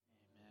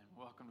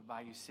Welcome to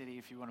Bayou City.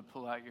 If you want to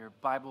pull out your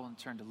Bible and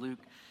turn to Luke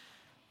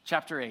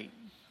chapter 8.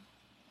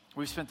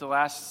 We've spent the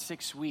last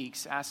 6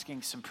 weeks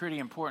asking some pretty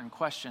important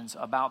questions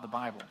about the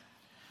Bible.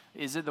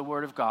 Is it the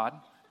Word of God?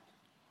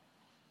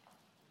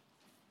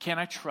 Can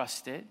I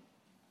trust it?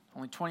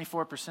 Only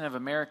 24% of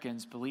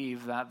Americans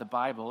believe that the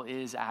Bible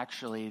is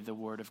actually the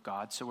Word of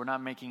God, so we're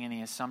not making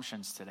any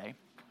assumptions today.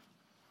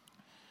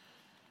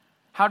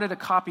 How did a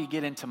copy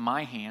get into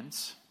my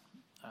hands?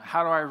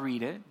 How do I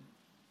read it?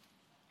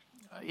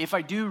 If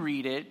I do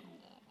read it,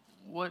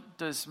 what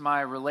does my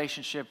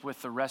relationship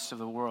with the rest of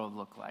the world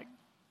look like?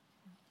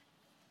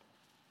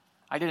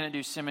 I didn't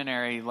do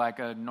seminary like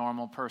a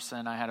normal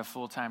person. I had a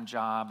full-time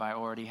job. I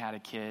already had a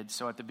kid.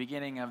 So at the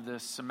beginning of the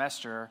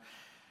semester,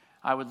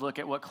 I would look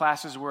at what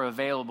classes were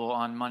available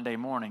on Monday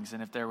mornings.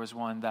 And if there was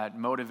one that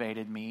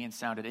motivated me and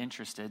sounded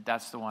interested,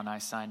 that's the one I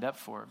signed up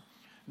for.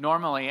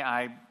 Normally,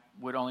 I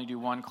would only do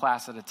one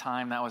class at a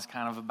time. That was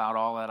kind of about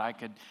all that I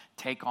could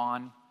take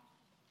on.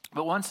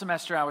 But one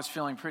semester I was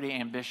feeling pretty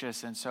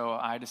ambitious, and so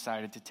I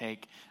decided to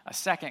take a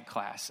second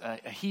class,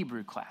 a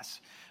Hebrew class.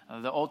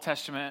 The Old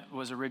Testament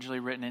was originally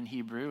written in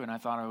Hebrew, and I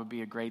thought it would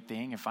be a great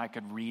thing if I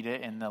could read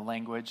it in the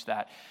language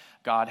that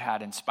God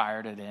had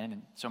inspired it in.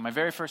 And so my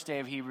very first day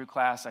of Hebrew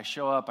class, I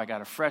show up, I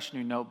got a fresh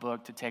new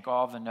notebook to take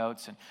all of the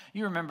notes. And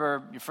you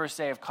remember your first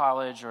day of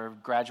college or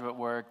graduate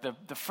work,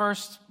 the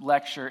first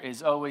lecture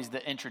is always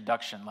the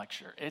introduction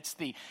lecture. It's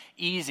the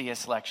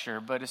easiest lecture,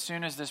 but as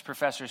soon as this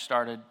professor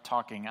started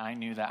talking, I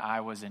knew that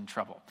I was in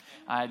trouble.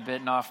 I had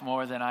bitten off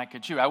more than I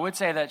could chew. I would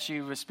say that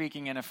she was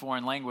speaking in a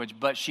foreign language,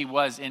 but she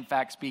was in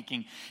fact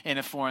speaking in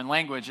a foreign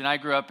language. And I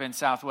grew up in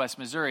Southwest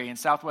Missouri. In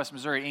Southwest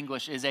Missouri,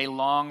 English is a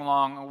long,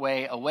 long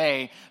way away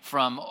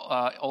from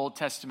Old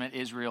Testament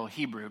Israel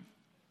Hebrew.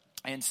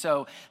 And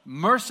so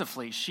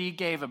mercifully, she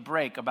gave a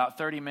break about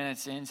 30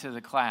 minutes into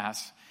the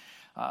class.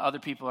 Other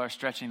people are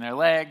stretching their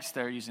legs,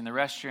 they're using the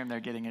restroom, they're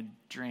getting a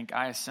drink.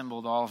 I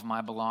assembled all of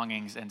my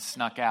belongings and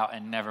snuck out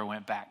and never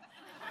went back.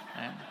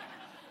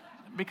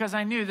 Because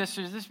I knew this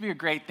would be a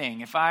great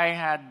thing. If I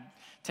had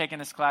taken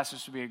this class,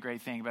 this would be a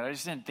great thing. But I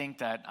just didn't think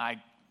that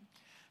I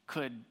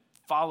could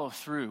follow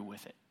through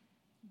with it.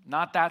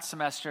 Not that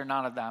semester,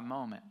 not at that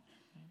moment.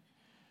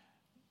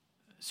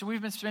 So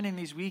we've been spending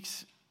these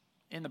weeks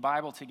in the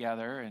Bible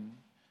together, and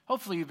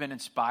hopefully you've been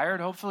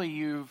inspired. Hopefully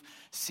you've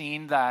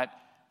seen that,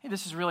 hey,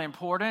 this is really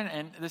important,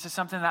 and this is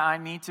something that I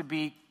need to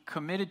be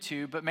committed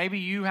to. But maybe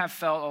you have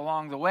felt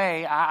along the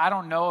way, I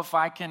don't know if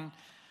I can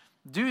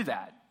do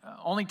that.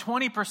 Only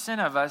 20%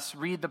 of us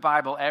read the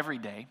Bible every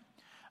day.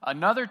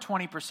 Another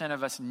 20%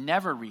 of us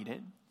never read it.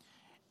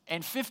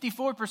 And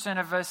 54%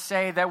 of us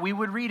say that we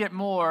would read it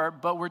more,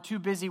 but we're too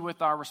busy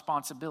with our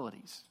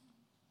responsibilities.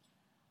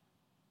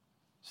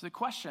 So the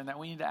question that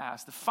we need to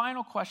ask, the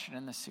final question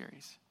in this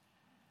series,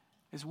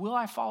 is will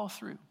I follow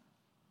through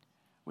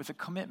with a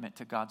commitment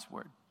to God's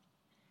word?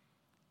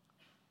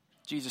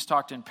 Jesus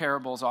talked in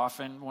parables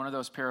often. One of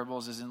those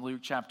parables is in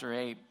Luke chapter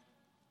 8. It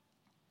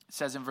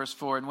says in verse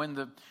 4, and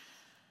when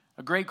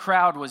a great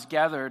crowd was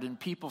gathered and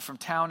people from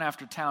town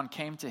after town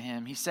came to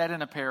him, he said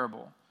in a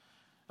parable,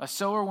 a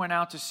sower went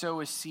out to sow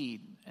his seed,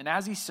 and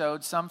as he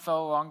sowed, some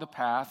fell along the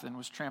path and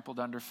was trampled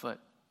underfoot.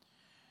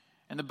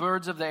 And the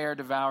birds of the air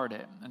devoured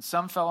it. And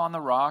some fell on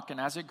the rock, and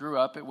as it grew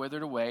up, it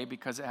withered away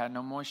because it had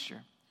no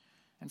moisture.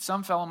 And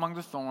some fell among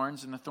the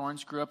thorns, and the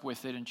thorns grew up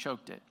with it and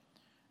choked it.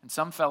 And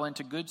some fell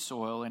into good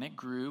soil, and it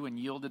grew and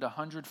yielded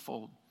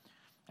 100-fold.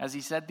 As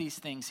he said these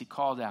things, he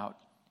called out,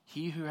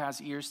 he who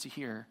has ears to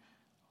hear,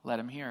 let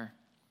him hear.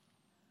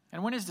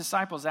 And when his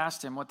disciples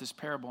asked him what this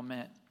parable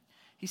meant,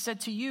 he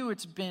said, to you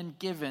it's been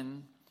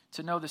given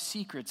to know the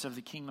secrets of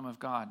the kingdom of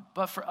God.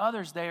 But for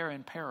others they are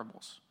in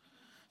parables,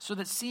 so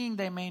that seeing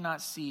they may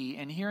not see,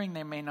 and hearing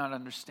they may not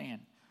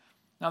understand.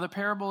 Now the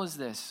parable is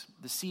this,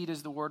 the seed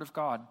is the word of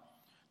God.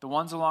 The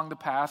ones along the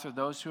path are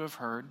those who have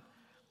heard.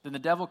 Then the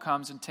devil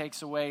comes and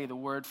takes away the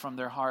word from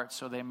their hearts,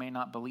 so they may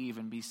not believe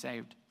and be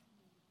saved.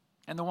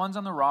 And the ones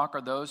on the rock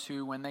are those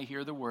who, when they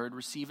hear the word,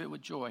 receive it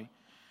with joy.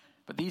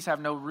 But these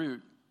have no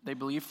root. They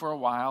believe for a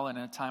while, and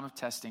in a time of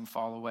testing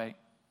fall away.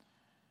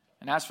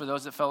 And as for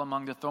those that fell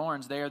among the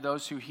thorns, they are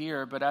those who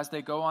hear, but as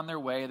they go on their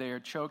way, they are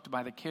choked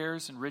by the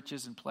cares and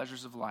riches and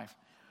pleasures of life,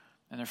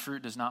 and their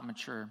fruit does not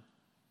mature.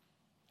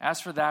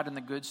 As for that in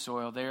the good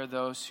soil, they are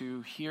those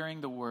who,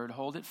 hearing the word,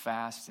 hold it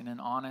fast in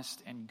an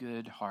honest and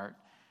good heart,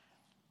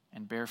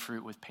 and bear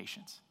fruit with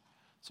patience.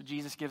 So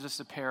Jesus gives us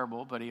a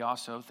parable, but he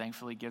also,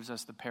 thankfully, gives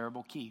us the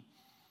parable key.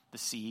 The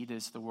seed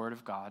is the word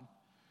of God.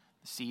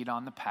 The seed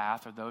on the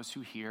path are those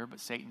who hear, but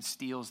Satan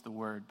steals the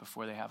word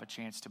before they have a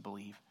chance to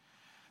believe.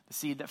 The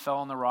seed that fell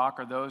on the rock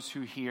are those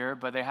who hear,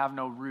 but they have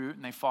no root,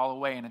 and they fall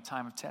away in a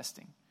time of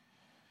testing.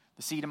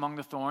 The seed among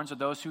the thorns are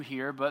those who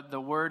hear, but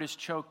the word is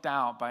choked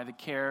out by the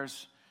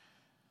cares,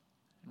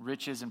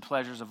 riches, and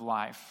pleasures of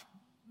life.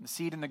 The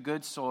seed in the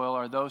good soil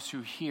are those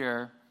who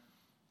hear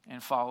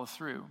and follow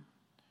through.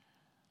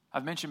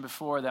 I've mentioned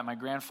before that my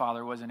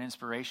grandfather was an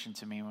inspiration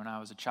to me. When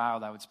I was a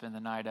child, I would spend the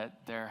night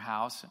at their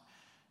house.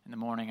 In the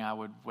morning, I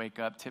would wake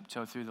up,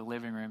 tiptoe through the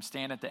living room,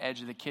 stand at the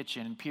edge of the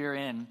kitchen, and peer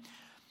in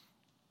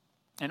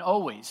And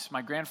always,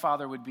 my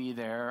grandfather would be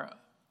there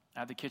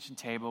at the kitchen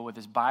table with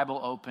his Bible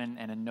open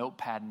and a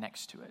notepad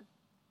next to it.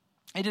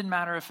 It didn't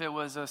matter if it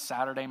was a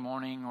Saturday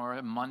morning or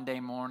a Monday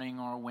morning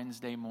or a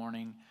Wednesday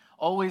morning.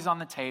 Always on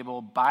the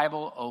table,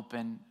 Bible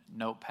open,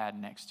 notepad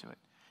next to it.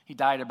 He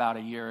died about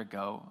a year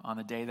ago. On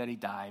the day that he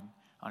died,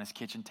 on his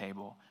kitchen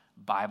table,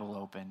 Bible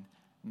open,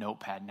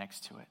 notepad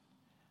next to it.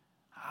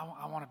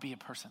 I want to be a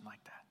person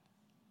like that.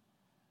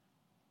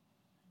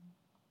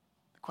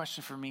 The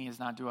question for me is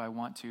not do I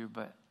want to,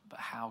 but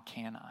how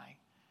can I?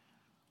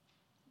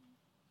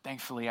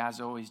 Thankfully,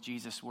 as always,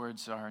 Jesus'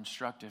 words are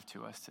instructive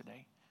to us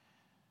today.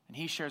 And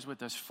he shares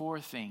with us 4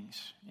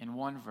 things in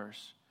one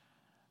verse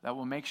that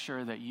will make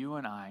sure that you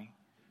and I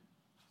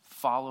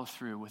follow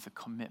through with a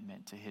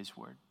commitment to his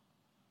word.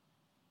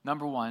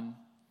 Number 1,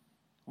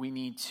 we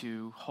need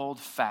to hold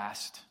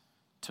fast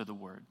to the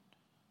word.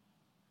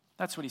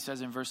 That's what he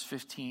says in verse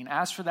 15.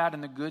 As for that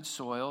in the good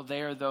soil,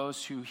 they are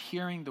those who,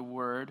 hearing the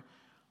word,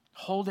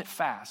 hold it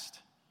fast.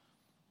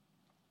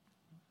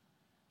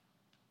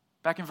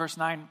 Back in verse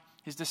 9,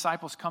 his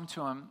disciples come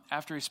to him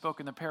after he's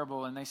spoken the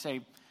parable, and they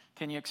say,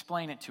 can you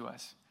explain it to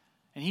us?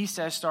 And he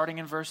says, starting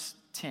in verse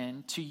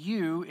 10, to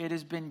you it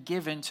has been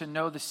given to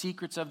know the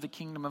secrets of the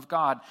kingdom of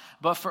God,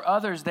 but for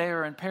others they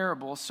are in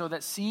parables, so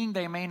that seeing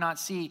they may not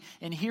see,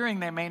 and hearing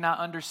they may not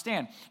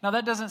understand. Now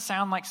that doesn't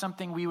sound like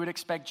something we would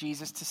expect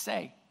Jesus to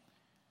say.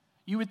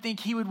 You would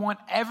think he would want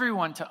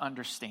everyone to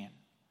understand.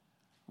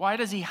 Why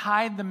does he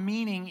hide the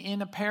meaning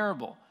in a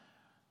parable,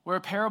 where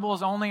a parable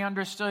is only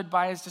understood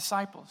by his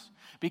disciples?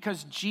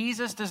 Because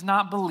Jesus does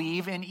not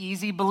believe in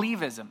easy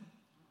believism.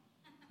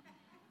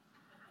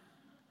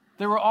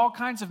 There were all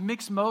kinds of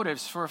mixed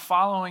motives for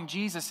following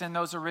Jesus in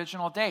those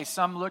original days.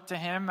 Some looked to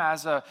him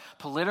as a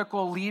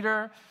political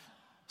leader.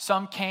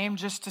 Some came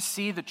just to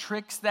see the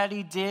tricks that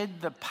he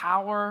did, the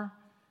power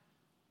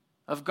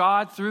of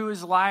God through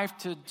his life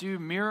to do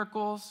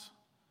miracles.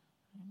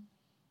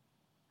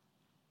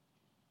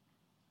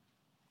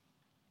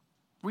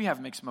 We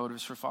have mixed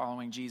motives for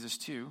following Jesus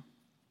too.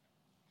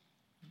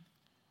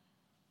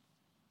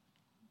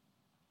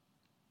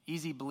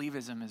 Easy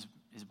believism is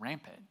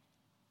rampant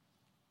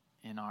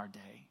in our day,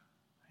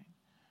 right?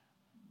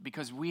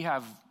 Because we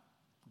have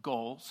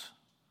goals,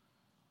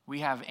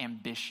 we have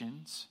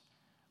ambitions.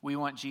 We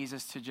want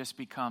Jesus to just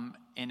become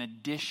an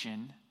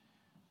addition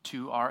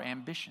to our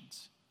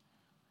ambitions.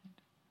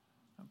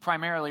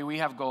 Primarily, we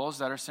have goals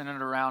that are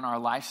centered around our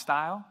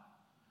lifestyle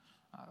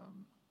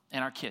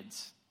and our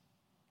kids.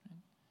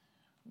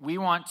 We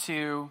want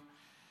to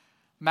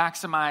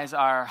maximize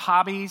our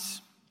hobbies,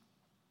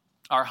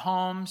 our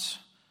homes,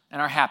 and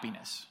our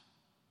happiness.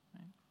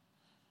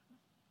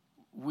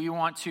 We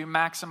want to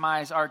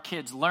maximize our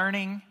kids'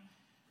 learning,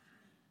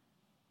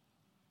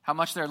 how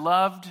much they're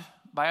loved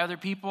by other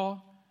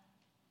people,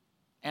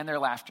 and their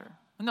laughter.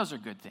 And those are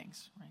good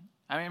things,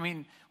 right? I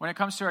mean, when it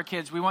comes to our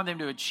kids, we want them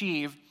to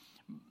achieve,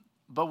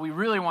 but we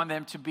really want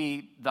them to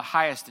be the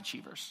highest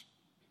achievers.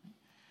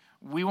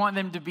 We want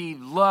them to be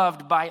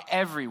loved by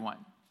everyone.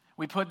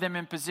 We put them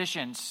in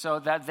positions so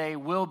that they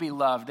will be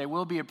loved, they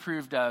will be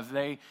approved of,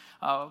 they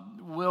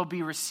will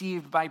be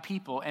received by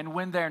people. And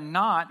when they're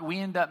not, we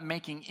end up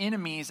making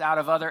enemies out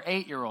of other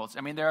 8-year-olds.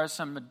 I mean, there are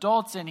some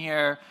adults in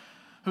here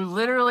who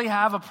literally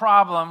have a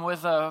problem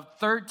with a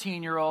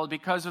 13-year-old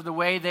because of the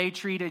way they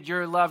treated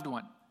your loved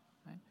one.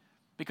 Right?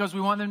 Because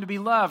we want them to be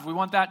loved. We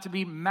want that to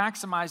be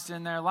maximized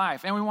in their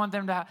life. And we want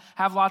them to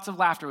have lots of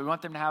laughter. We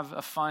want them to have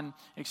a fun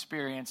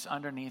experience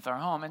underneath our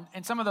home.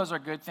 And some of those are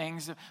good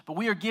things, but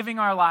we are giving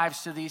our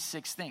lives to these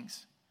 6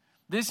 things.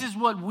 This is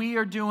what we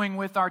are doing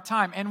with our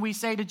time. And we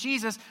say to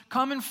Jesus,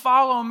 come and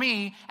follow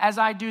me as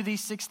I do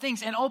these 6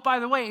 things. And oh, by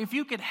the way, if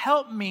you could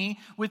help me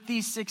with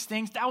these 6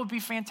 things, that would be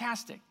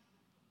fantastic.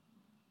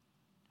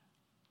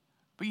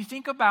 But you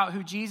think about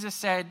who Jesus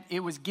said it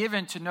was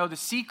given to know the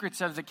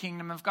secrets of the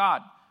kingdom of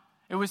God.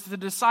 It was the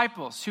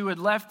disciples who had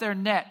left their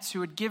nets,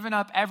 who had given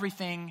up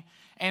everything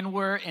and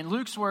were, in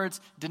Luke's words,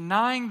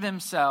 denying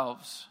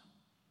themselves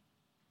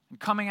and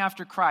coming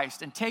after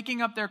Christ and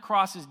taking up their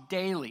crosses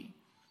daily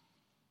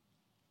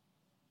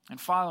and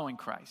following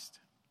Christ.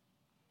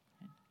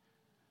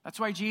 That's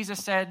why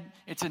Jesus said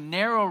it's a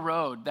narrow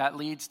road that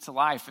leads to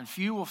life, and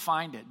few will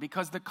find it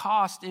because the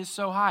cost is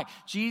so high.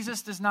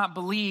 Jesus does not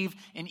believe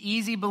in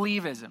easy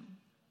believism.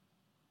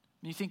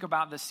 You think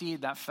about the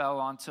seed that fell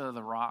onto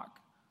the rock.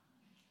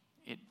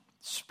 It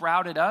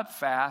sprouted up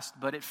fast,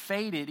 but it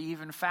faded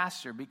even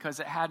faster because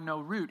it had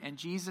no root. And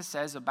Jesus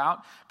says about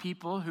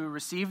people who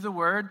receive the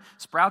word,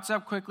 sprouts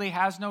up quickly,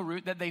 has no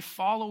root, that they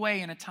fall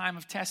away in a time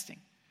of testing.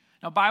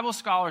 Now, Bible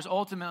scholars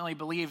ultimately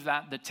believe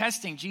that the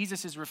testing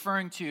Jesus is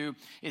referring to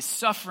is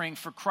suffering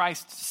for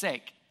Christ's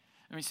sake.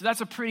 I mean, so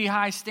that's a pretty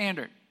high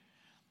standard.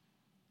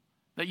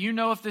 That you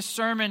know if this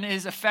sermon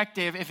is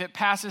effective if it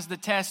passes the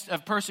test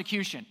of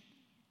persecution.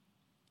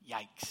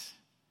 Yikes.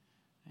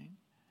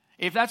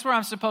 If that's where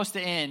I'm supposed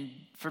to end,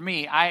 for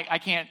me, I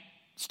can't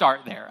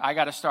start there. I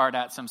got to start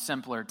at some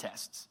simpler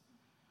tests.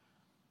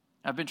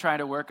 I've been trying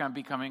to work on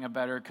becoming a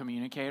better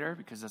communicator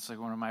because that's like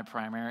one of my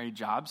primary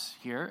jobs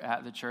here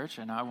at the church,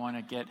 and I want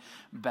to get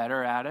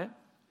better at it.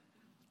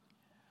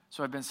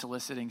 So I've been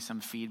soliciting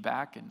some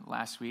feedback, and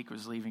last week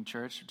was leaving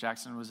church.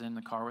 Jackson was in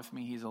the car with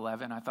me. He's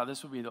 11. I thought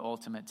this would be the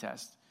ultimate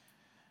test.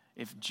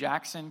 If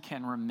Jackson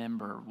can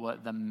remember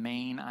what the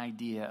main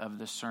idea of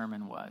the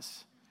sermon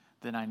was,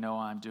 then I know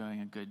I'm doing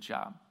a good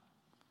job.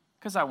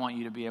 Because I want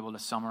you to be able to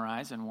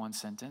summarize in one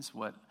sentence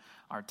what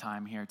our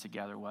time here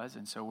together was.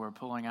 And so we're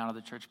pulling out of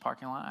the church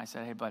parking lot. I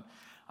said, hey, bud,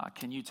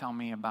 can you tell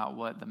me about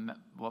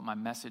what my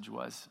message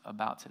was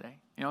about today?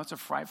 You know, it's a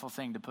frightful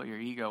thing to put your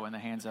ego in the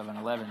hands of an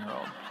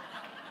 11-year-old.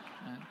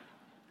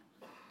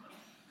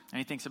 And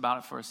he thinks about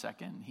it for a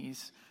second. He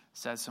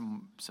says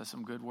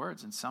some good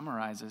words and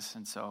summarizes.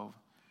 And so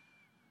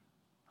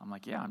I'm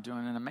like, yeah, I'm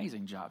doing an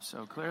amazing job.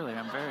 So clearly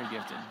I'm very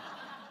gifted.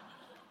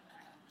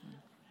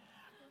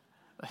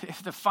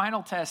 If the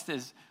final test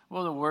is,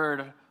 will the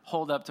word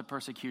hold up to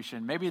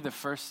persecution? Maybe the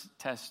first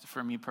test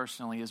for me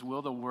personally is,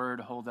 will the word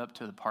hold up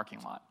to the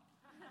parking lot?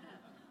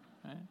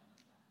 Right?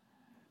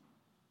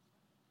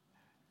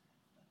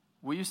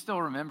 Will you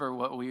still remember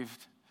what we've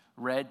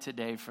read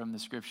today from the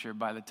scripture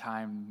by the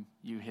time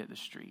you hit the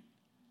street?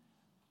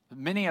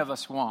 Many of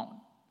us won't.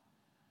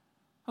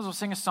 We'll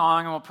sing a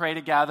song and we'll pray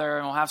together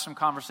and we'll have some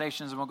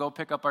conversations and we'll go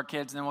pick up our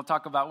kids and then we'll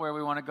talk about where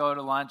we want to go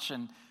to lunch.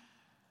 And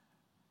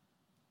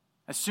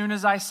as soon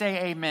as I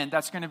say amen,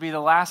 that's going to be the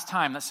last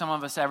time that some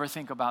of us ever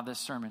think about this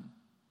sermon.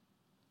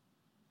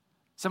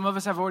 Some of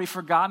us have already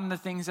forgotten the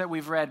things that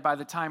we've read by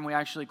the time we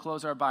actually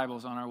close our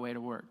Bibles on our way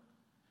to work.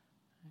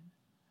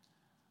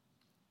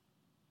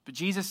 But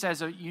Jesus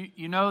says,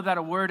 you know that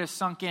a word is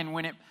sunk in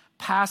when it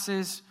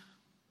passes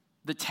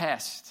the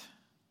test.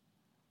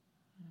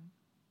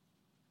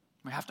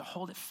 We have to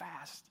hold it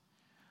fast.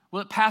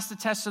 Will it pass the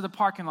test of the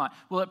parking lot?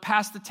 Will it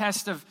pass the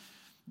test of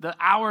the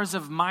hours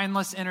of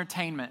mindless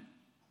entertainment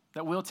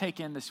that we'll take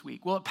in this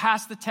week? Will it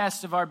pass the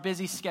test of our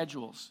busy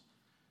schedules?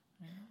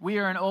 We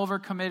are an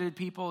overcommitted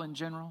people in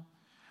general.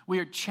 We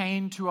are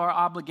chained to our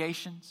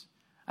obligations.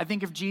 I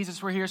think if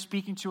Jesus were here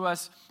speaking to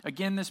us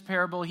again this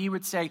parable, he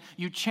would say,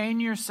 you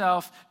chain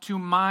yourself to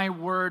my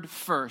word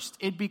first.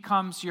 It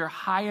becomes your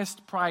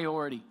highest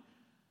priority.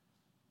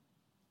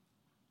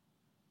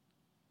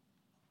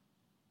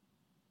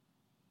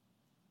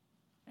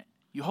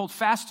 You hold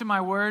fast to my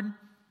word,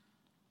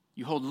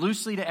 you hold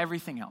loosely to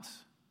everything else.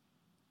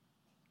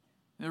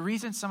 The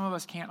reason some of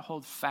us can't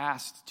hold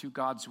fast to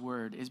God's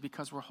word is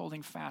because we're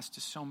holding fast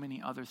to so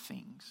many other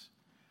things.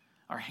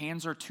 Our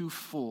hands are too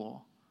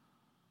full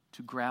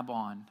to grab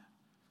on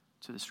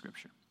to the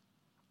scripture.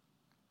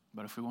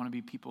 But if we want to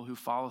be people who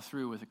follow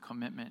through with a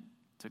commitment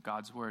to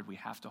God's word, we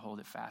have to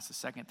hold it fast. The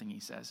second thing he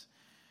says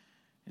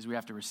is we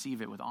have to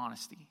receive it with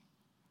honesty.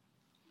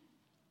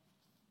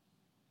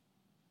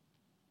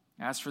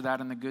 As for that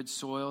in the good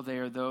soil, they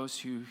are those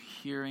who,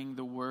 hearing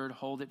the word,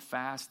 hold it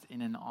fast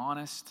in an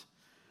honest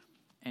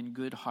and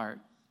good heart.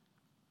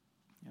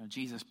 You know,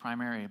 Jesus'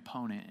 primary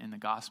opponent in the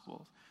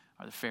gospel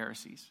are the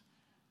Pharisees.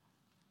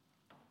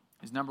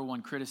 His number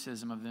one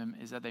criticism of them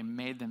is that they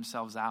made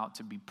themselves out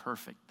to be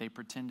perfect. They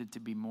pretended to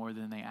be more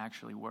than they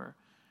actually were.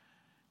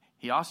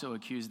 He also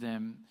accused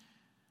them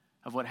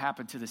of what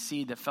happened to the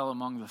seed that fell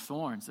among the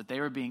thorns, that they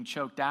were being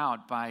choked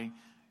out by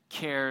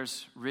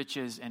cares,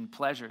 riches, and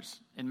pleasures.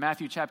 In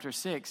Matthew chapter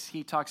 6,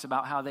 he talks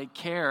about how they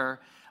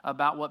care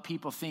about what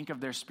people think of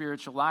their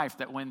spiritual life,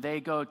 that when they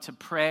go to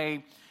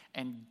pray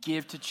and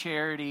give to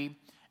charity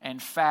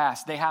and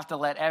fast, they have to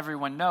let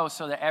everyone know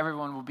so that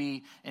everyone will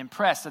be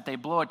impressed, that they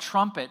blow a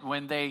trumpet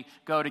when they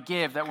go to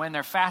give, that when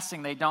they're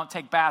fasting, they don't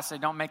take baths, they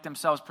don't make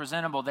themselves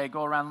presentable, they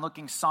go around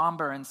looking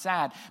somber and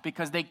sad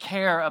because they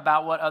care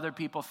about what other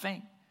people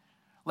think.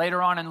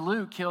 Later on in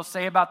Luke, he'll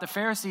say about the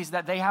Pharisees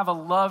that they have a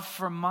love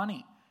for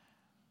money.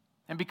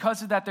 And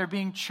because of that, they're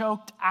being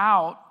choked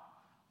out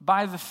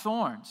by the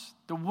thorns.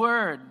 The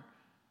word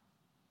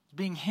is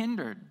being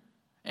hindered.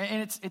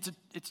 And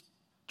it's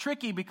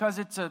tricky because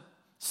it's a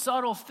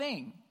subtle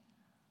thing.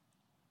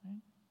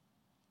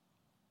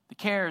 The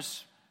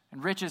cares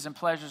and riches and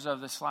pleasures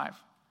of this life.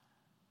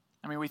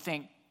 I mean, we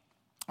think,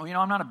 well, you know,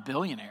 I'm not a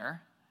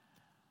billionaire.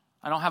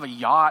 I don't have a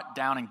yacht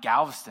down in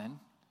Galveston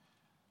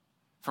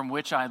from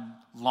which I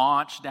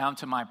launch down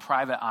to my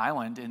private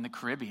island in the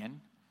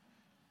Caribbean.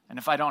 And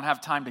if I don't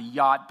have time to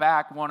yacht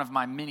back, one of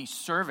my many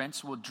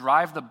servants will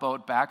drive the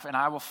boat back and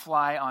I will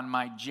fly on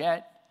my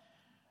jet.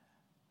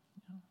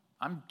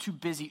 I'm too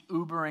busy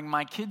Ubering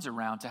my kids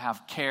around to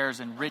have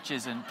cares and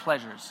riches and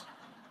pleasures.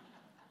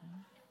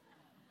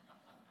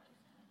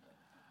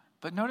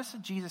 But notice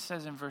what Jesus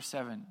says in verse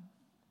 7.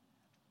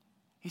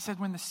 He said,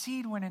 when the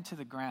seed went into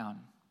the ground,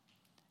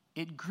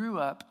 it grew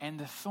up and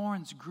the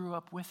thorns grew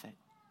up with it.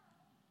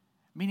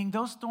 Meaning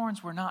those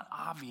thorns were not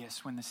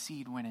obvious when the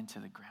seed went into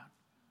the ground.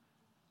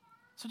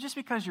 So just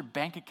because your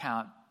bank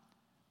account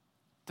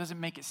doesn't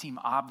make it seem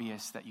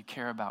obvious that you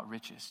care about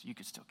riches, you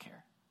could still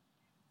care.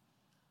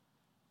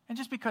 And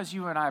just because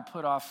you and I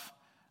put off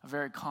a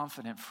very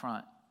confident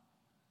front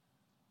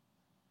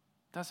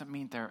doesn't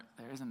mean there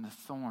isn't the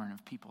thorn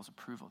of people's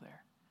approval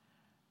there.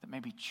 that may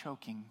be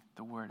choking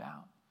the word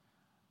out.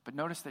 But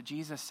notice that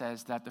Jesus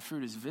says that the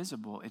fruit is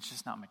visible, it's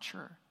just not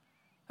mature.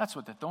 That's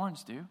what the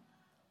thorns do.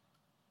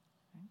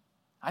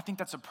 I think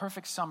that's a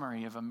perfect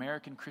summary of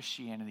American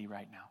Christianity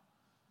right now.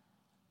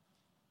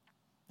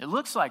 It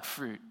looks like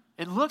fruit.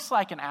 It looks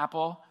like an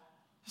apple.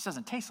 It just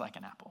doesn't taste like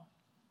an apple.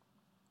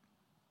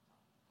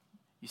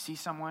 You see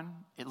someone,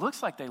 it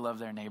looks like they love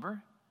their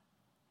neighbor,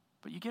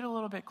 but you get a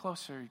little bit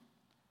closer,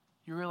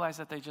 you realize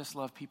that they just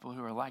love people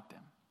who are like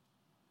them.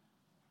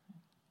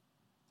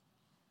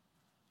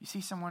 You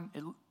see someone,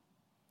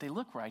 they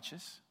look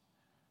righteous,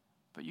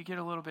 but you get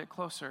a little bit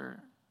closer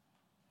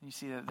and you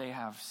see that they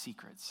have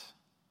secrets.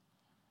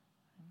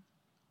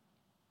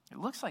 It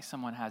looks like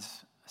someone has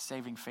a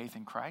saving faith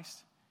in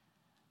Christ,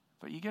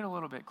 but you get a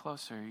little bit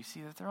closer, you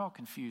see that they're all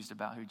confused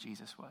about who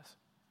Jesus was.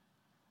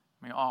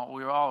 I mean,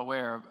 we were all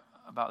aware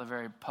about the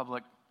very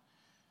public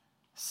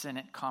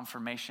Senate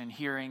confirmation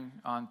hearing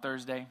on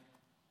Thursday.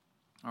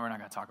 We're not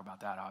going to talk about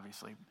that,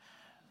 obviously.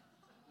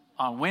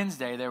 On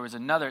Wednesday, there was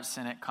another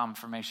Senate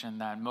confirmation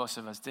that most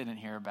of us didn't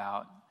hear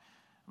about.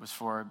 It was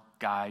for a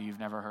guy you've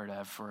never heard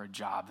of, for a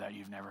job that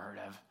you've never heard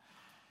of.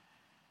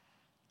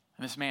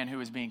 And this man who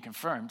was being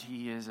confirmed,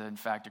 he is in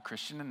fact a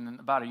Christian, and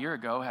about a year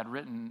ago had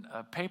written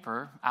a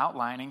paper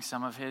outlining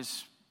some of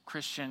his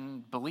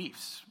Christian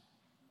beliefs.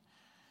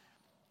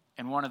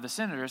 And one of the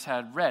senators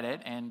had read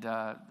it, and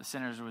the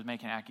senator was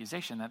making an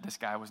accusation that this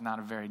guy was not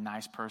a very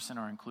nice person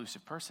or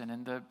inclusive person.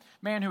 And the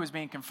man who was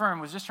being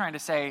confirmed was just trying to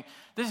say,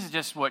 this is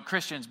just what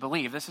Christians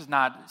believe. This is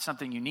not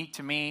something unique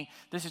to me.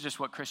 This is just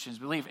what Christians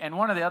believe. And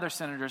one of the other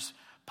senators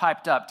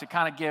piped up to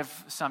kind of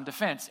give some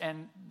defense.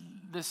 And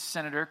this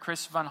senator,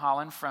 Chris Van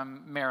Hollen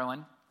from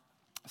Maryland,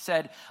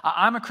 said,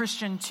 I'm a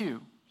Christian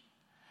too.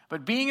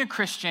 But being a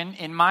Christian,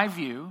 in my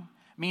view,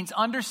 means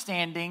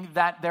understanding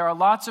that there are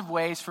lots of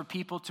ways for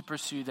people to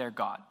pursue their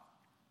God.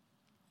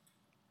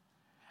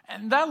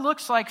 And that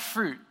looks like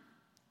fruit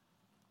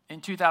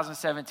in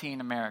 2017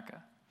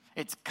 America.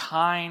 It's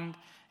kind,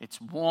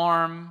 it's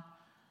warm,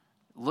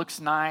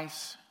 looks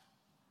nice.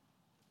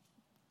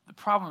 The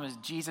problem is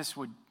Jesus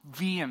would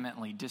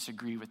vehemently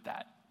disagree with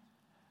that.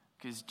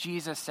 Because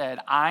Jesus said,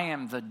 I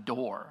am the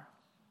door.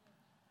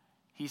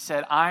 He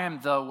said, I am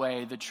the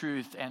way, the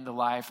truth, and the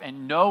life,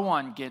 and no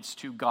one gets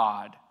to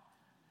God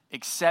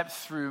except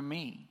through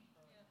me.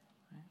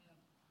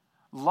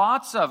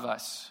 Lots of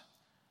us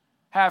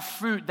have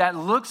fruit that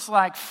looks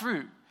like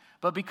fruit,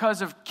 but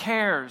because of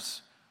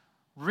cares,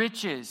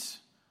 riches,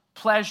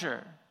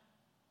 pleasure,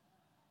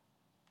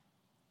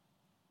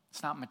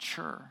 it's not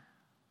mature.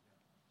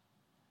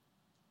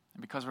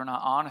 And because we're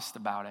not honest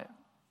about it,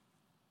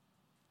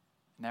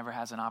 it never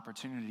has an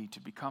opportunity to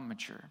become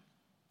mature.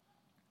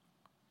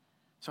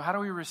 So how do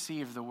we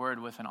receive the word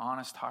with an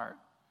honest heart?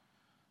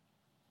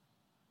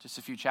 Just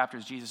a few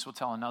chapters, Jesus will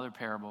tell another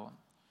parable,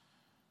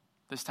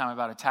 this time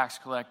about a tax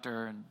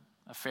collector and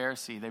a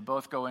Pharisee. They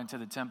both go into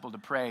the temple to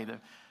pray. The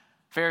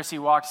Pharisee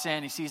walks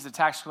in, he sees the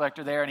tax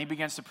collector there, and he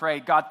begins to pray,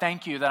 God,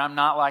 thank you that I'm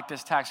not like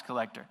this tax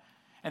collector.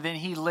 And then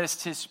he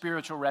lists his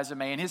spiritual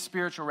resume, and his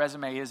spiritual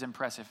resume is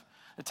impressive.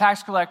 The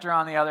tax collector,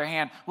 on the other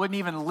hand, wouldn't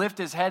even lift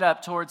his head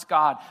up towards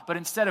God, but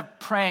instead of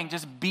praying,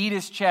 just beat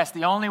his chest.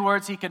 The only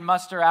words he could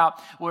muster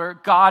out were,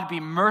 God, be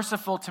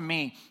merciful to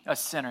me, a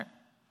sinner.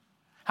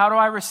 How do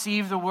I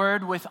receive the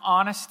word? With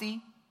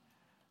honesty.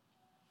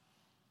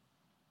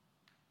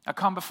 I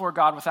come before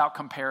God without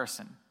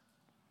comparison.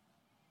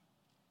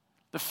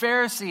 The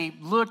Pharisee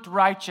looked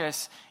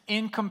righteous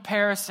in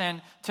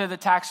comparison to the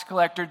tax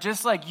collector,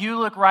 just like you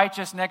look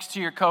righteous next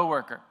to your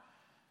coworker.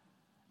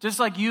 Just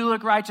like you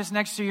look righteous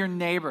next to your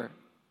neighbor.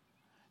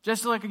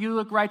 Just like you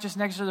look righteous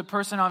next to the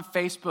person on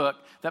Facebook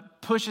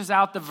that pushes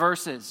out the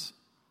verses.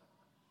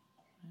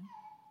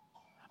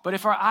 But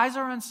if our eyes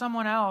are on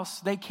someone else,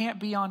 they can't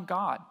be on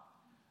God.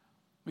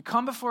 We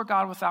come before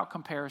God without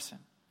comparison.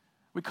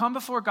 We come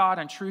before God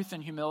in truth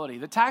and humility.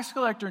 The tax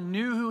collector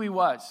knew who he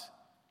was.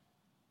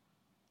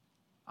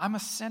 I'm a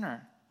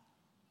sinner.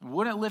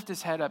 Wouldn't lift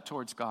his head up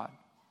towards God.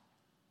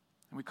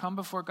 And we come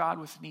before God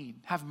with need.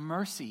 Have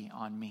mercy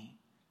on me.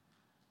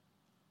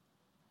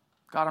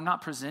 God, I'm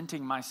not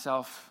presenting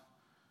myself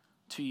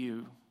to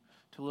you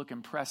to look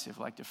impressive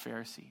like the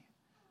Pharisee.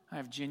 I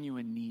have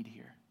genuine need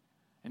here.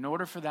 In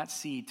order for that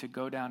seed to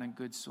go down in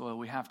good soil,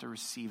 we have to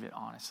receive it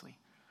honestly.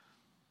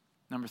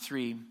 Number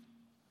 3,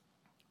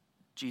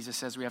 Jesus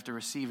says we have to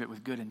receive it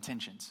with good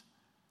intentions.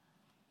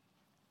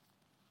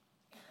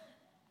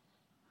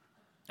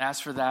 As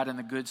for that in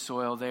the good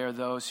soil, they are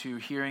those who,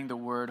 hearing the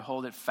word,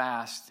 hold it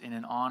fast in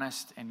an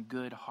honest and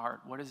good heart.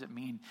 What does it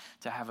mean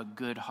to have a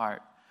good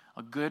heart?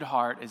 A good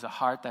heart is a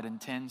heart that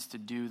intends to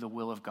do the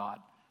will of God.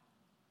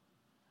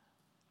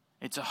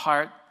 It's a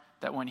heart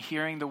that when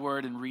hearing the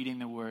word and reading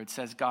the word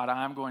says, God,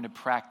 I'm going to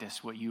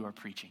practice what you are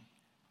preaching.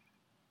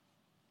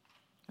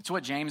 It's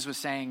what James was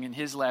saying in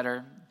his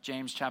letter,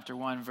 James chapter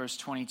 1, verse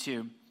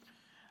 22.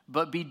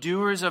 But be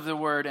doers of the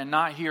word and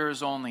not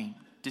hearers only,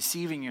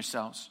 deceiving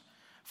yourselves.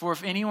 For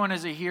if anyone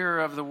is a hearer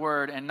of the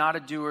word and not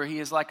a doer, he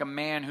is like a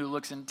man who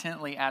looks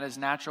intently at his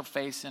natural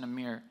face in a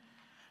mirror.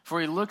 For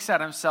he looks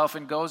at himself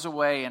and goes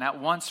away and at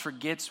once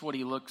forgets what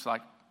he looks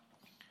like.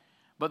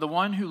 But the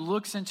one who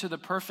looks into the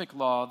perfect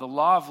law, the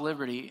law of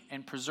liberty,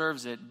 and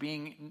preserves it,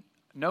 being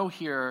no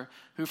hearer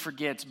who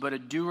forgets, but a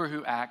doer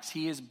who acts,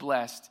 he is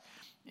blessed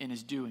in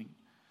his doing.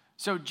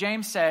 So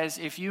James says,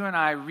 if you and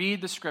I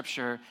read the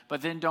scripture,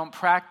 but then don't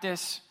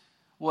practice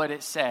what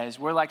it says,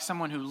 we're like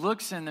someone who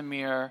looks in the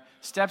mirror,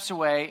 steps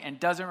away, and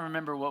doesn't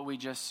remember what we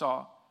just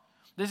saw.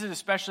 This is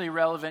especially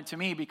relevant to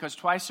me because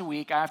twice a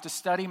week I have to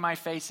study my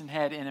face and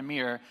head in a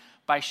mirror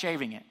by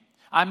shaving it.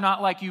 I'm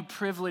not like you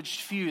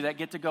privileged few that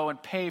get to go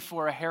and pay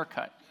for a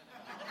haircut.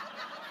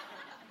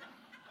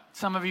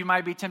 Some of you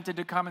might be tempted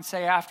to come and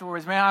say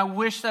afterwards, man, I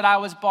wish that I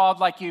was bald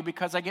like you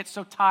because I get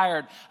so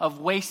tired of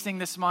wasting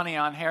this money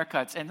on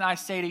haircuts. And I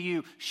say to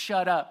you,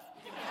 shut up.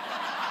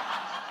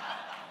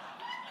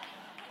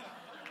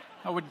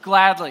 I would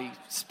gladly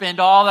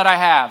spend all that I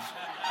have.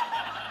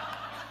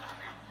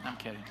 I'm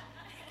kidding.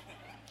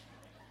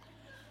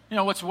 You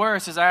know, what's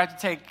worse is I have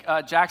to take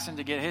Jackson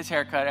to get his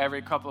haircut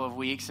every couple of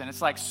weeks, and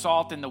it's like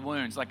salt in the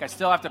wounds. Like I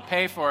still have to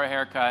pay for a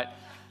haircut.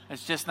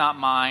 It's just not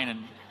mine. And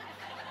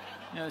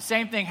you know, the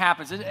same thing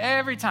happens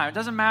every time. It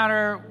doesn't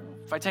matter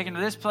if I take him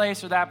to this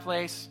place or that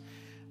place.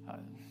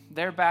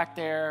 They're back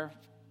there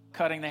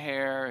cutting the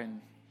hair, and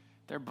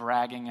they're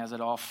bragging as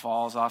it all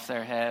falls off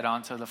their head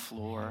onto the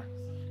floor.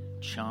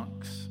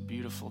 Chunks,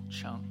 beautiful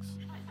chunks.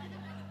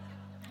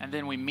 And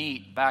then we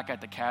meet back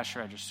at the cash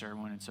register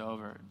when it's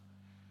over.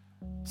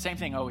 Same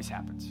thing always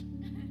happens.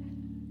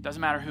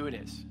 Doesn't matter who it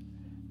is.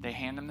 They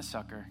hand them the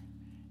sucker,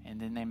 and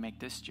then they make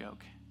this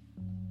joke.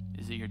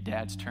 Is it your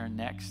dad's turn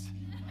next?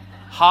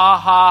 Ha,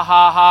 ha,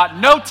 ha, ha.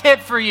 No tip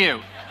for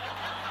you.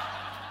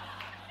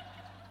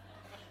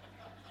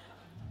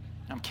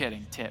 I'm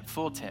kidding. Tip.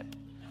 Full tip.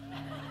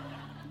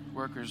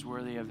 Workers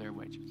worthy of their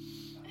wage.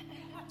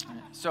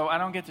 So I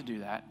don't get to do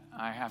that.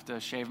 I have to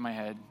shave my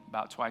head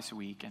about twice a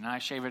week, and I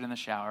shave it in the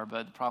shower,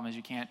 but the problem is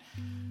you can't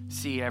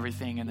see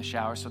everything in the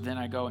shower, so then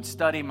I go and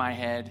study my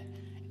head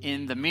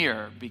in the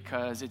mirror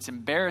because it's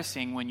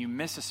embarrassing when you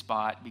miss a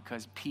spot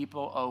because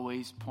people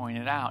always point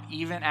it out.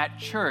 Even at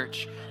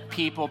church,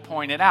 people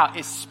point it out.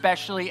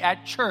 Especially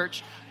at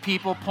church,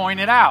 people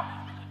point it out.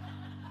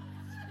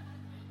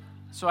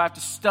 So I have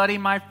to study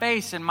my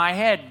face and my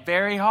head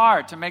very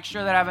hard to make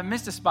sure that I haven't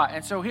missed a spot.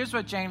 And so here's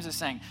what James is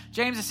saying.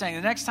 James is saying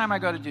the next time I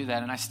go to do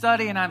that and I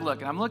study and I look,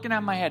 and I'm looking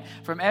at my head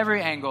from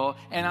every angle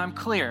and I'm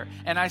clear.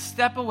 And I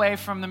step away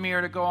from the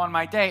mirror to go on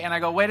my day and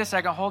I go, wait a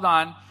second, hold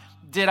on.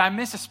 Did I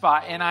miss a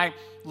spot? And I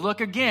look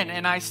again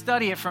and I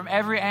study it from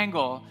every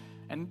angle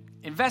and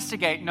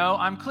investigate. No,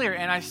 I'm clear.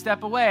 And I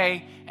step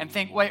away and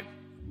think, wait,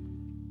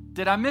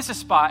 did I miss a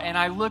spot? And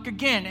I look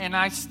again and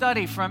I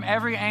study from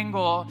every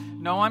angle.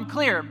 No, I'm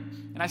clear.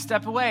 And I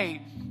step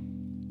away.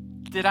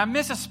 Did I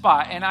miss a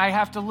spot? And I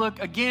have to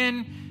look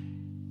again,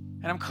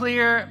 and I'm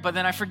clear, but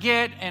then I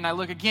forget, and I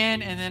look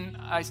again, and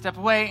then I step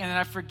away, and then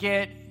I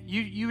forget.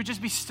 You would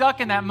just be stuck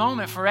in that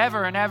moment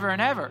forever and ever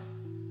and ever.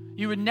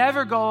 You would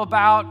never go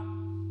about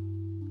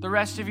the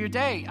rest of your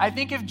day. I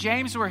think if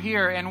James were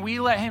here and we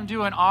let him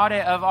do an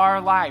audit of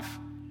our life,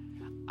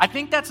 I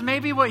think that's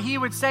maybe what he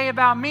would say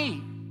about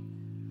me.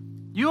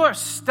 You are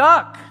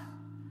stuck.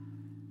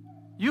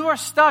 You are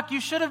stuck.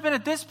 You should have been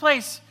at this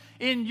place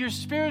in your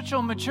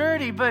spiritual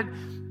maturity, but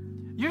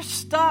you're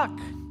stuck.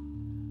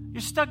 You're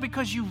stuck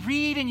because you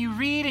read and you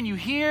read and you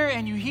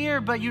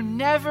hear, but you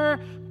never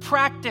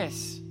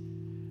practice.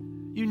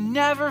 You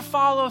never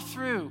follow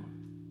through.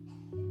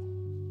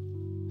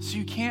 So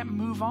you can't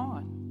move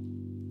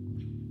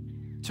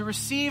on. To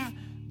receive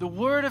the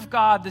word of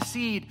God, the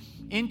seed,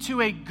 into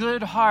a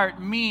good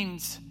heart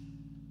means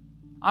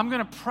I'm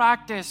going to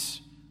practice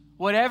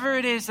whatever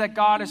it is that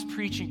God is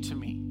preaching to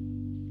me.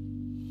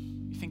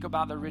 Think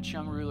about the rich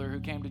young ruler who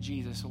came to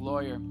Jesus, a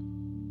lawyer,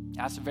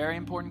 asked a very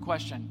important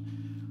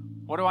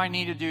question. What do I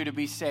need to do to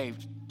be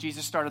saved?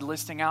 Jesus started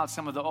listing out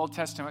some of the Old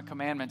Testament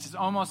commandments. It's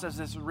almost as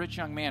this rich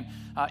young man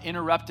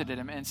interrupted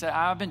him and said,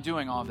 I've been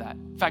doing all of that.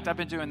 In fact, I've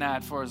been doing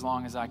that for as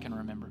long as I can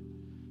remember.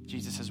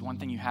 Jesus says, one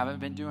thing you haven't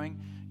been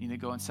doing, you need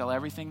to go and sell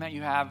everything that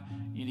you have,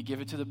 you need to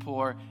give it to the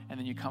poor, and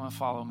then you come and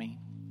follow me.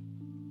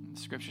 And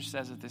the scripture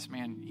says that this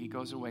man, he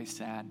goes away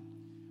sad.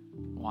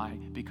 Why?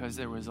 Because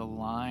there was a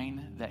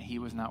line that he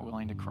was not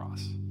willing to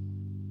cross.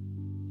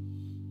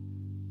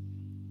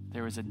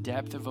 There was a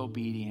depth of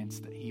obedience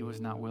that he was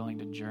not willing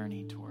to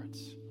journey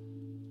towards.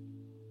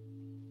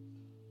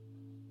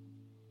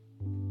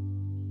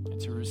 And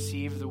to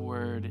receive the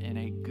word in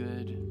a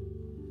good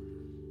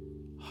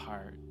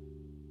heart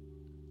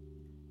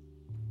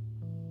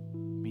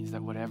means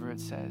that whatever it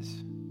says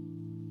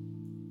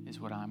is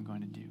what I'm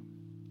going to do.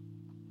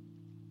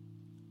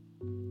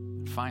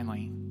 And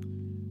finally,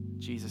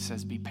 Jesus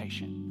says, be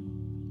patient.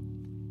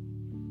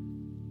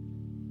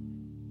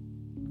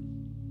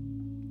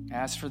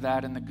 As for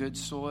that in the good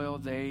soil,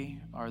 they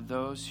are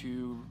those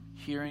who,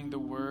 hearing the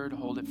word,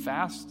 hold it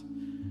fast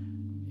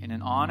in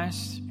an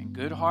honest and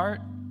good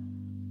heart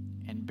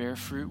and bear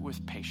fruit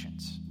with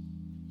patience.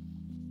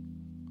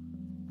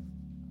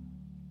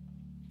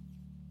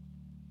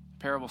 The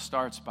parable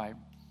starts by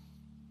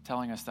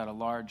telling us that a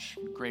large,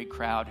 great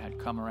crowd had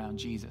come around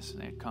Jesus,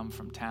 and they had come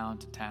from town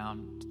to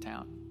town to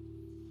town.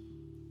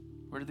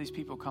 Where did these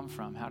people come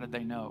from? How did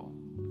they know?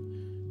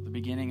 The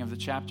beginning of the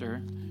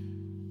chapter,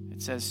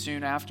 it says,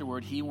 soon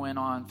afterward, he went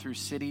on through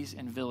cities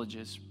and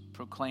villages,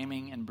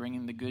 proclaiming and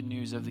bringing the good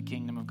news of the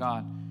kingdom of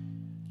God.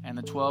 And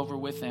the 12 were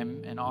with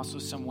him, and also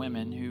some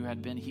women who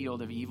had been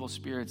healed of evil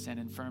spirits and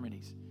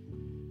infirmities.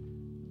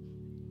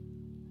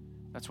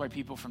 That's why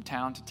people from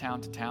town to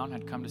town to town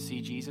had come to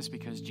see Jesus,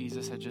 because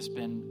Jesus had just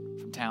been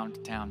from town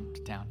to town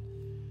to town.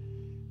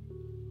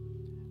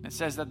 And it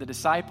says that the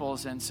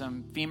disciples and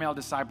some female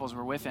disciples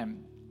were with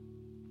him.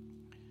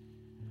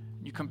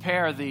 You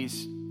compare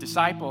these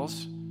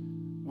disciples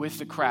with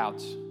the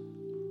crowds.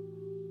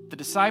 The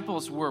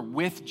disciples were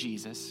with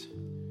Jesus.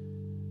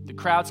 The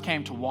crowds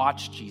came to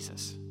watch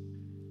Jesus.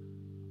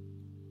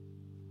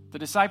 The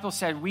disciples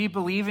said, we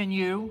believe in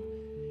you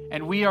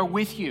and we are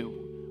with you.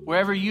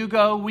 Wherever you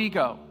go, we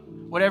go.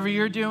 Whatever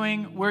you're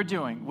doing, we're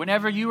doing.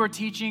 Whenever you are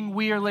teaching,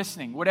 we are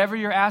listening. Whatever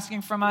you're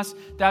asking from us,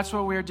 that's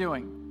what we're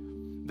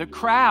doing. The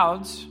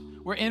crowds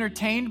were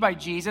entertained by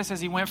Jesus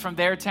as he went from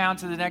their town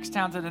to the next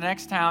town to the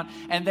next town,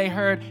 and they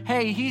heard,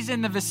 hey, he's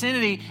in the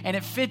vicinity and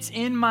it fits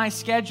in my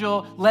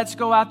schedule. Let's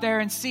go out there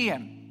and see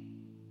him.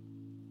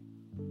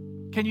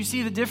 Can you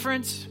see the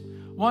difference?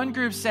 One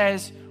group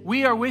says,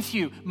 we are with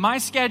you. My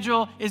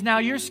schedule is now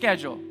your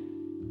schedule.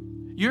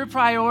 Your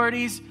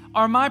priorities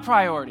are my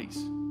priorities.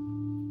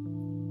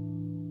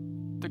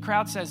 The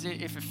crowd says,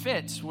 if it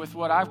fits with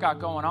what I've got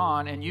going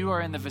on and you are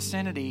in the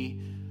vicinity,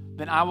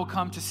 then I will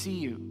come to see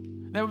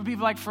you. That would be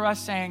like for us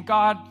saying,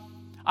 God,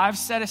 I've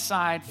set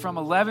aside from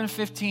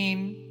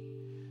 11:15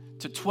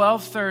 to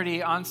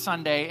 12:30 on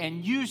Sunday,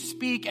 and you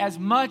speak as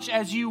much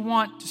as you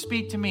want to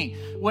speak to me.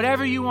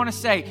 Whatever you want to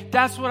say,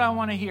 that's what I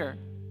want to hear.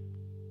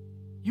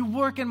 You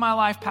work in my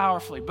life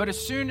powerfully. But as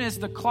soon as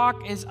the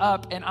clock is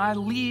up and I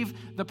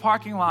leave the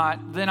parking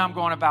lot, then I'm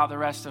going about the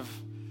rest of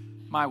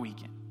my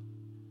weekend.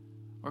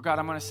 Or God,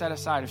 I'm going to set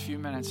aside a few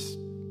minutes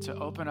to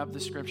open up the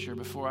scripture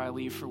before I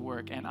leave for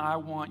work, and I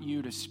want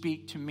you to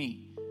speak to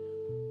me.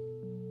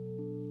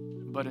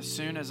 But as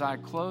soon as I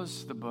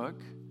close the book,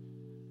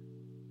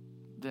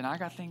 then I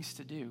got things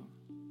to do.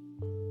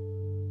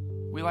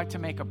 We like to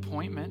make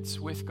appointments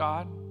with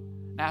God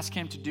and ask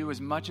him to do as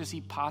much as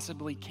he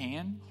possibly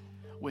can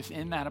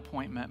within that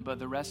appointment, but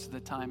the rest of the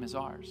time is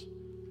ours.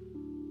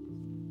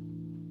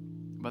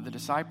 But the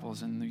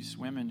disciples and these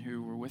women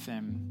who were with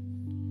him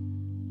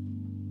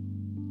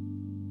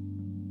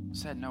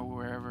said, no,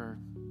 wherever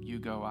you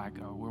go, I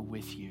go. We're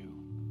with you.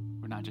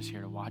 We're not just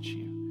here to watch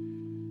you.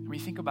 And when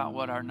you think about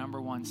what our number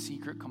one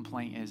secret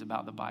complaint is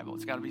about the Bible,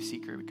 it's got to be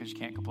secret because you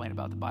can't complain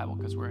about the Bible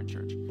because we're in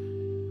church.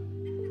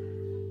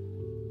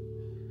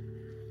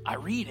 I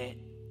read it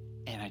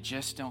and I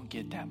just don't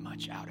get that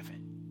much out of it.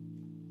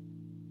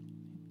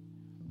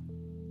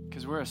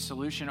 Because we're a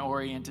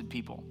solution-oriented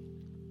people.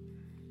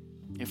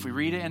 If we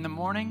read it in the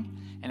morning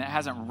and it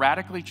hasn't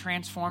radically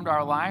transformed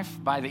our life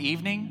by the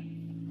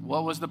evening,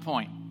 what was the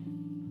point?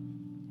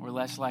 We're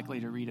less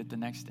likely to read it the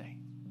next day.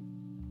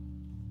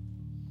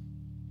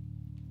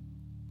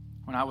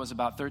 When I was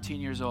about 13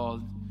 years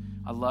old,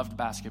 I loved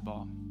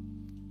basketball.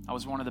 I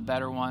was one of the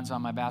better ones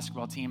on my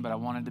basketball team, but I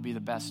wanted to be the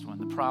best one.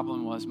 The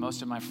problem was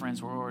most of my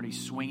friends were already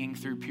swinging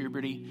through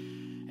puberty,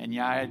 and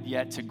I had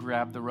yet to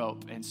grab the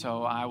rope. And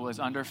so I was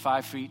under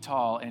 5 feet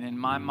tall, and in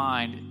my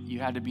mind, you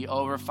had to be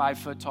over 5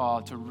 foot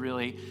tall to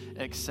really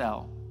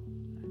excel.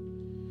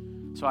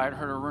 So I had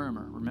heard a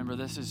rumor. Remember,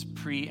 this is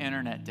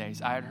pre-internet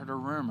days. I had heard a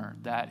rumor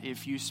that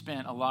if you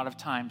spent a lot of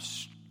time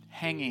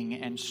hanging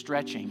and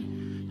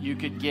stretching, you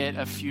could get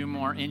a few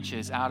more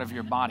inches out of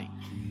your body.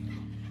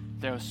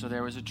 So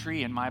there was a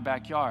tree in my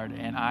backyard,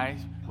 and I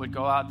would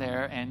go out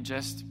there and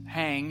just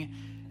hang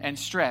and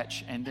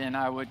stretch, and then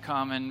I would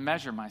come and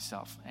measure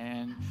myself,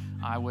 and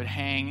I would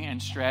hang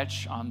and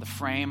stretch on the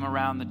frame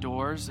around the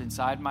doors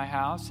inside my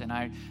house, and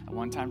I at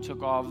one time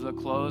took all of the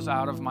clothes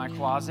out of my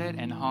closet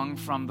and hung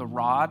from the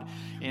rod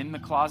in the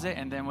closet,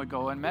 and then would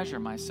go and measure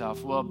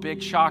myself. Well,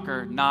 big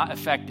shocker, not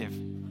effective.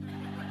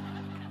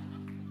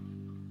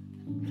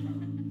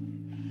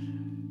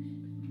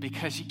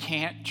 Because you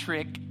can't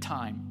trick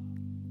time.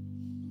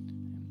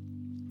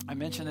 I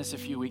mentioned this a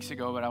few weeks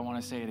ago, but I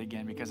want to say it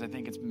again because I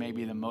think it's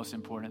maybe the most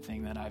important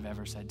thing that I've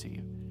ever said to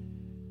you.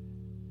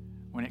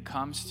 When it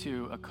comes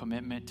to a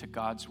commitment to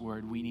God's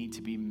word, we need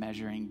to be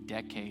measuring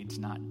decades,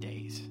 not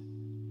days.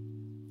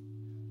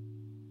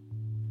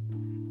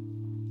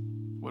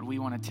 What we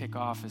want to tick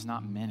off is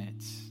not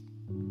minutes,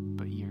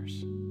 but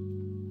years.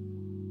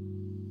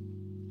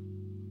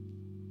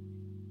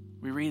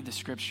 We read the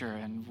scripture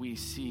and we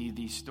see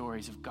these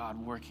stories of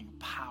God working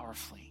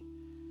powerfully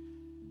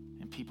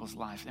in people's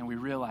lives, and we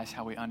realize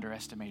how we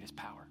underestimate his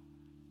power.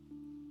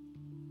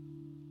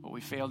 What we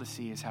fail to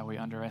see is how we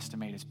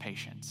underestimate his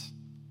patience.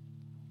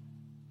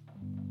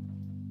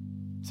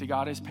 See,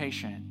 God is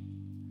patient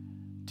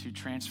to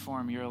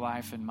transform your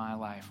life and my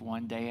life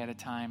one day at a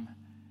time,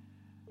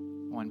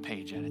 one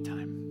page at a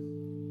time.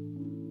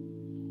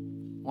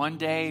 One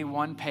day,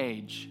 one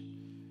page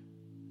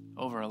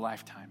over a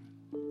lifetime.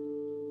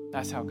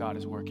 That's how God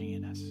is working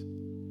in us.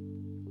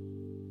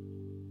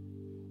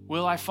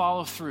 Will I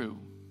follow through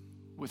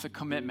with a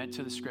commitment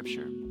to the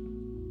Scripture?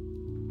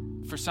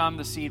 For some,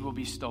 the seed will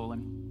be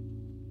stolen.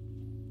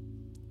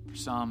 For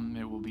some,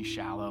 it will be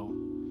shallow.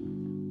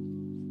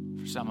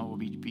 For some, it will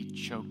be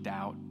choked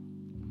out.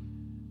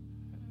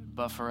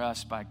 But for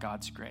us, by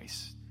God's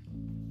grace,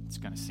 it's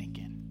going to sink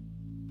in.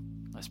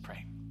 Let's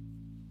pray.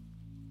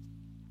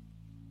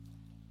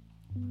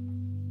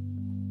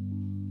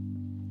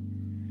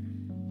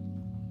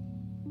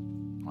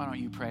 Why don't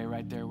you pray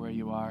right there where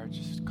you are?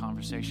 Just a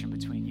conversation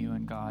between you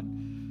and God.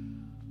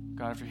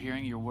 God, after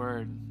hearing your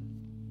word,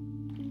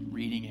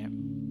 reading it,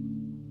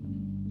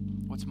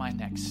 what's my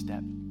next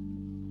step?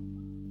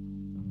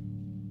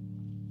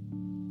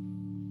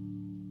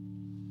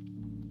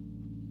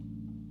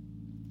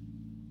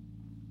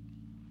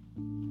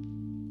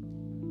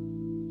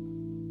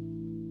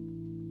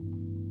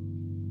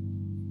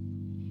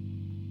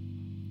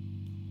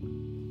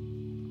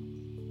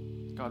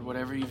 God,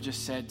 whatever you've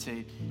just said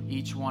to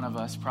each one of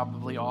us,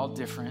 probably all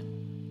different,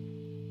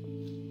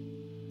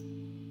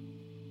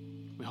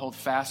 we hold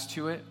fast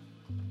to it.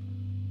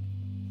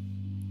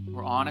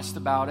 We're honest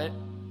about it.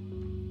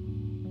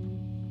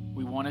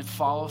 We want to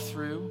follow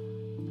through,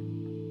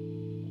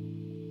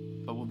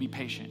 but we'll be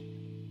patient.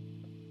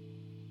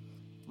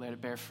 Let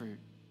it bear fruit.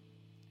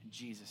 In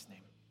Jesus'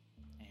 name.